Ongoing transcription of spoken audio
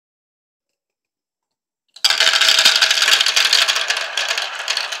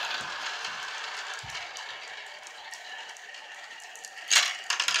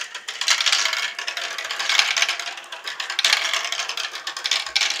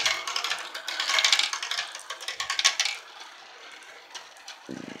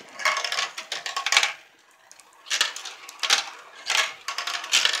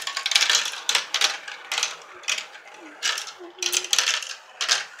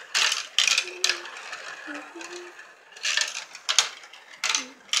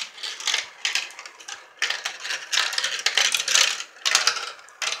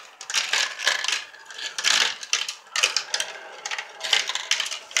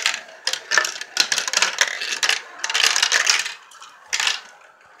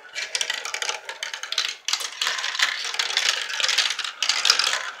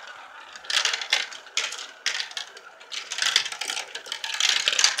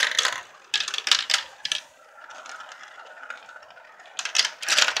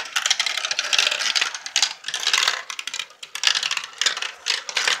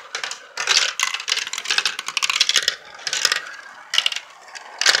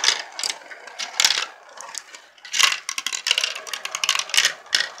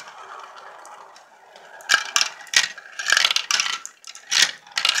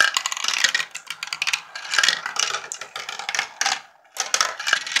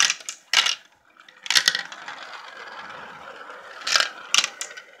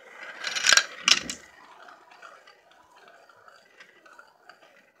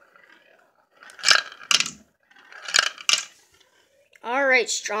Alright,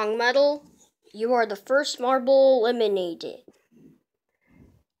 Strong Metal, you are the first marble eliminated.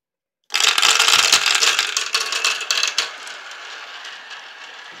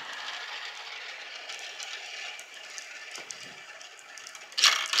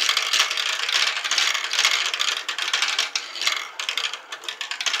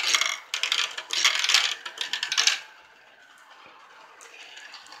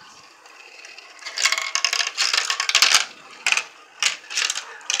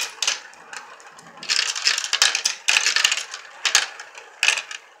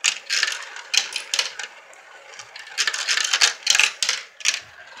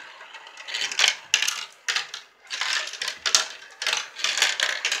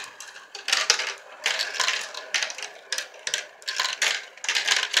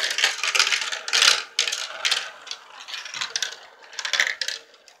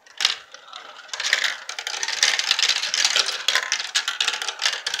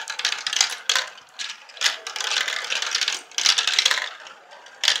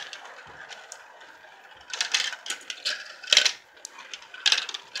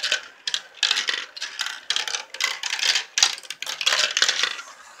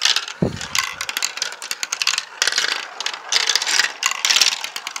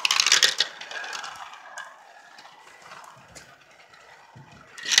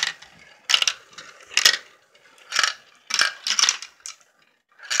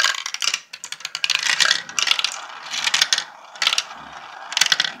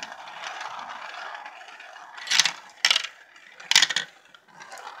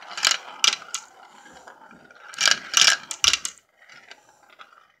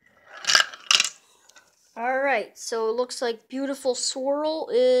 Alright, so it looks like Beautiful Swirl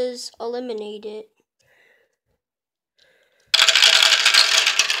is eliminated.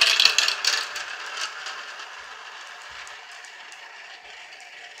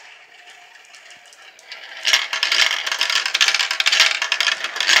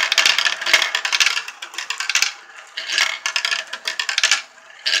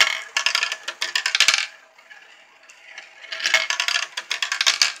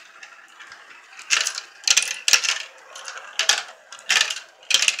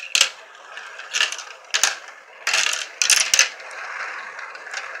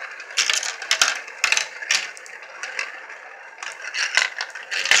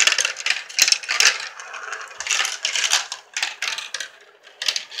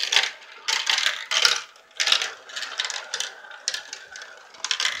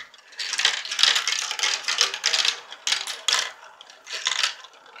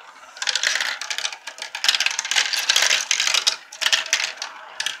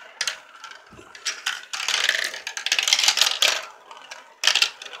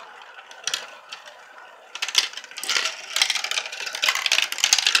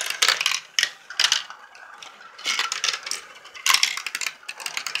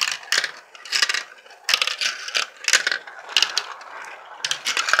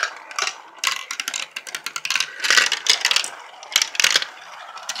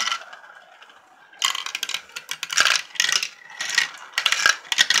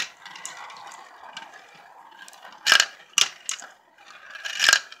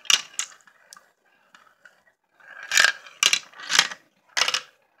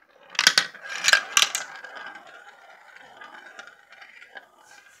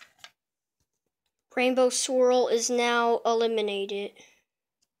 Rainbow Swirl is now eliminated.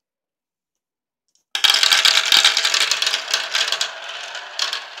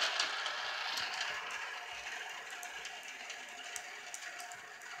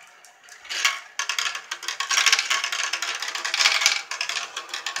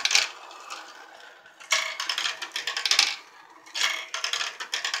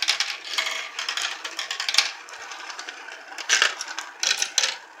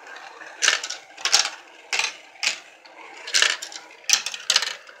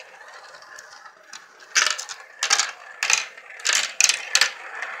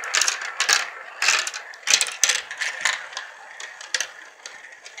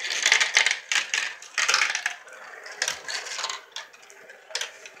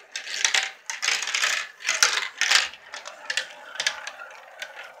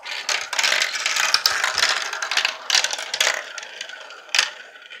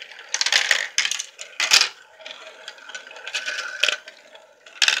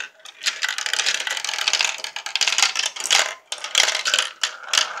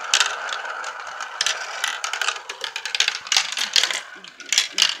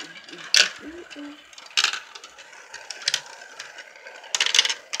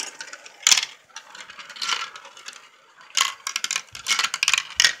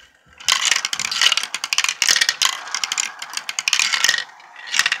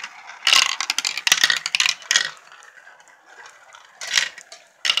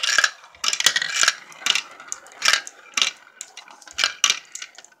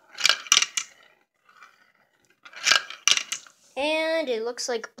 And it looks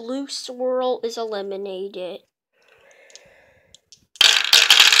like Blue Swirl is eliminated.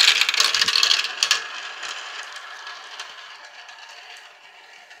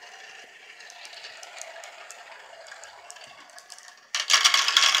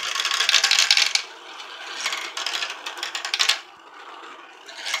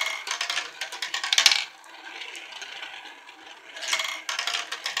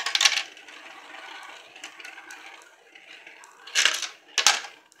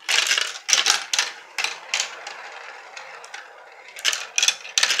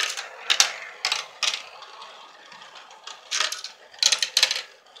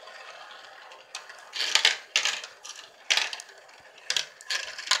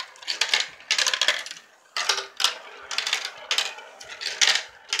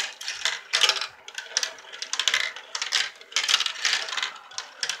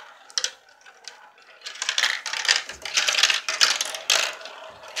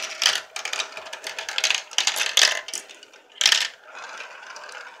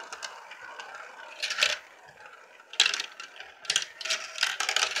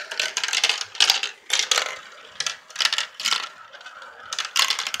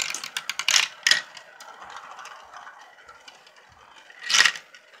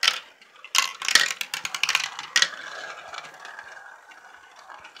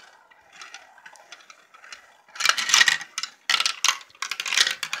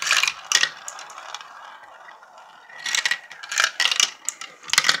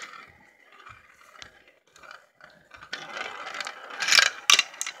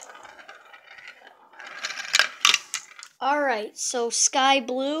 Alright, so Sky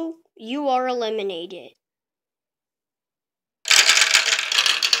Blue, you are eliminated.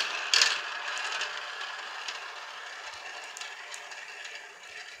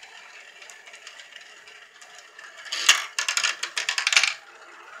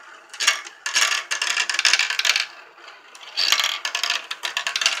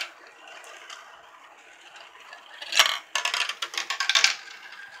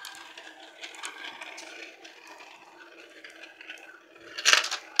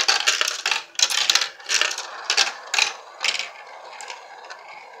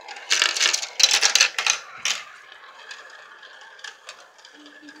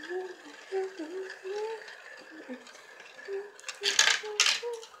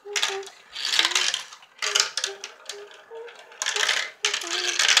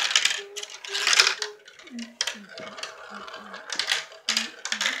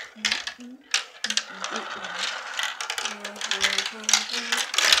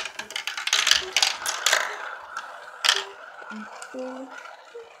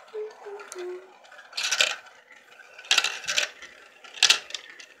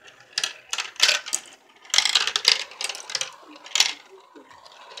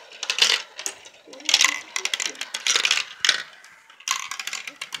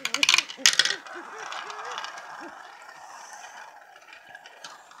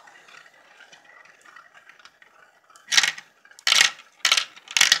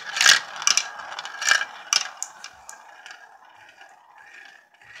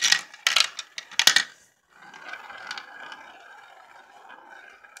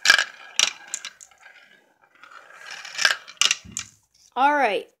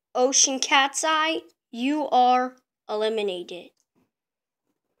 Alright, Ocean Cat's Eye, you are eliminated.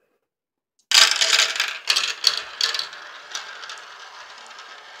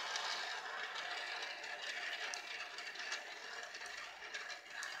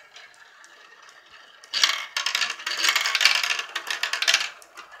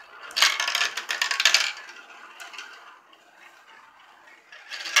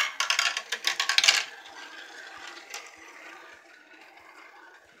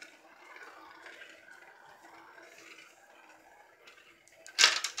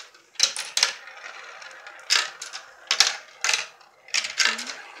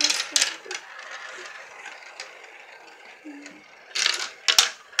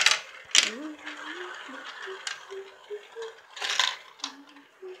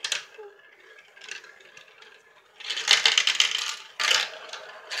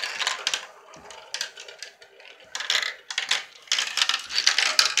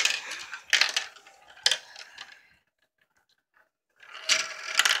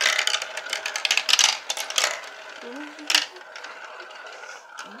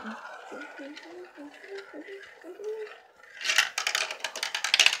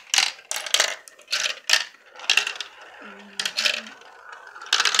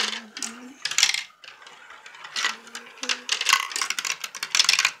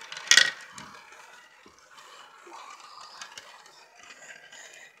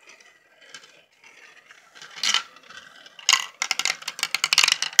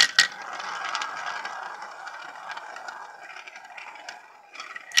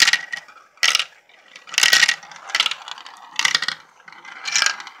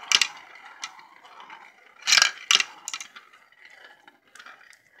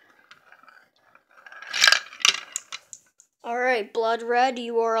 Alright, Blood Red,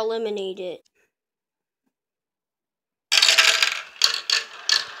 you are eliminated.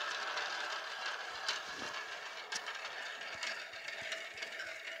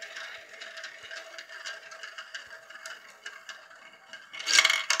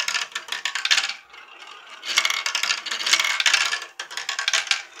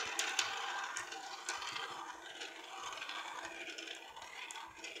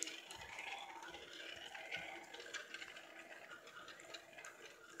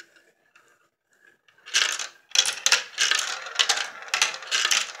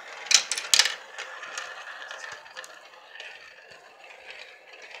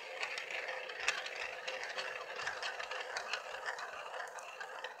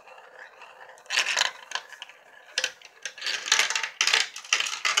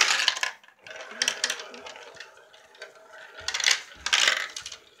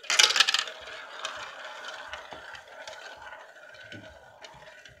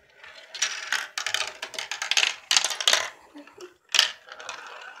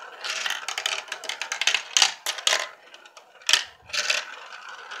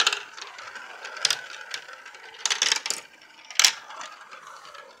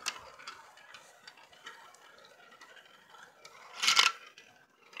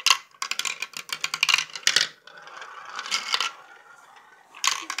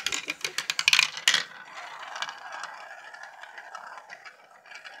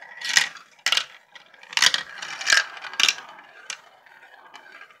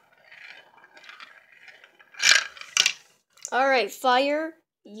 Alright, Fire,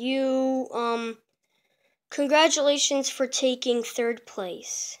 you, congratulations for taking 3rd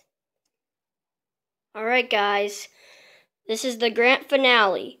place. Alright, guys, this is the grand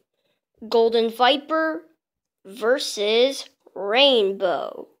finale. Golden Viper versus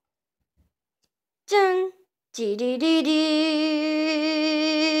Rainbow. Dun, dee dee dee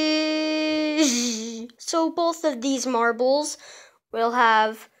dee. So both of these marbles will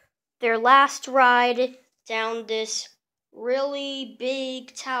have their last ride down this really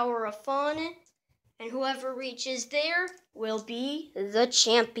big tower of fun, and whoever reaches there will be the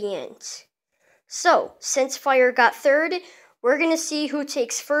champions. So, since Fire got 3rd, we're going to see who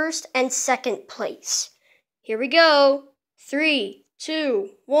takes 1st and 2nd place. Here we go. 3, 2,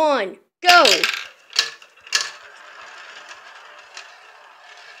 1, go!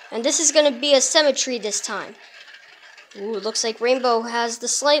 And this is going to be a symmetry this time. Ooh, looks like Rainbow has the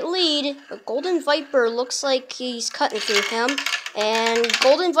slight lead, but Golden Viper looks like he's cutting through him. And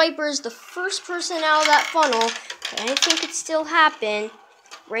Golden Viper is the first person out of that funnel, but anything could still happen.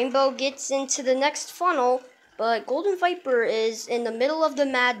 Rainbow gets into the next funnel, but Golden Viper is in the middle of the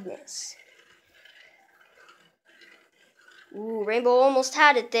madness. Ooh, Rainbow almost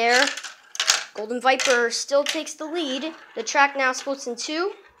had it there. Golden Viper still takes the lead. The track now splits in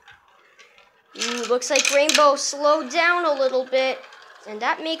 2. Ooh, looks like Rainbow slowed down a little bit, and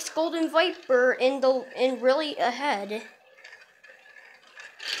that makes Golden Viper in really ahead.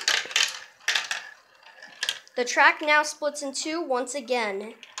 The track now splits in 2 once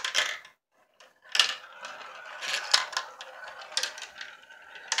again.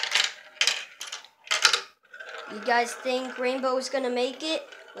 You guys think Rainbow is gonna make it?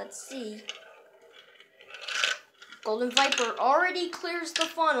 Let's see. Golden Viper already clears the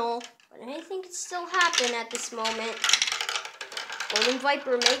funnel, but anything can still happen at this moment. Golden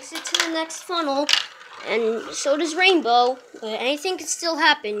Viper makes it to the next funnel, and so does Rainbow, but anything can still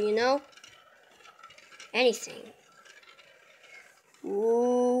happen, you know? Anything.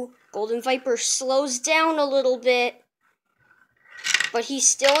 Ooh, Golden Viper slows down a little bit, but he's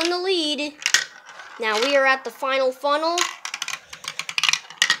still in the lead. Now we are at the final funnel.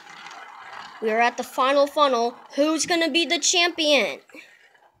 Who's going to be the champion?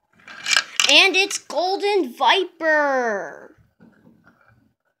 And it's Golden Viper.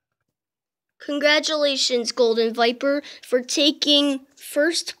 Congratulations, Golden Viper, for taking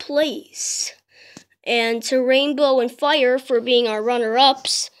 1st place. And to Rainbow and Fire for being our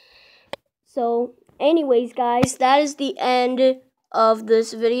runner-ups. So, anyways, guys, that is the end of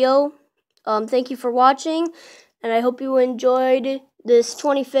this video. Thank you for watching, and I hope you enjoyed this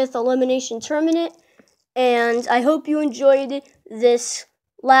 25th elimination tournament, and I hope you enjoyed this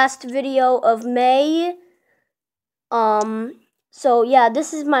last video of May. So yeah,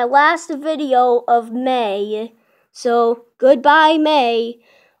 this is my last video of May, so goodbye, May.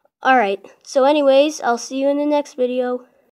 Alright, so anyways, I'll see you in the next video.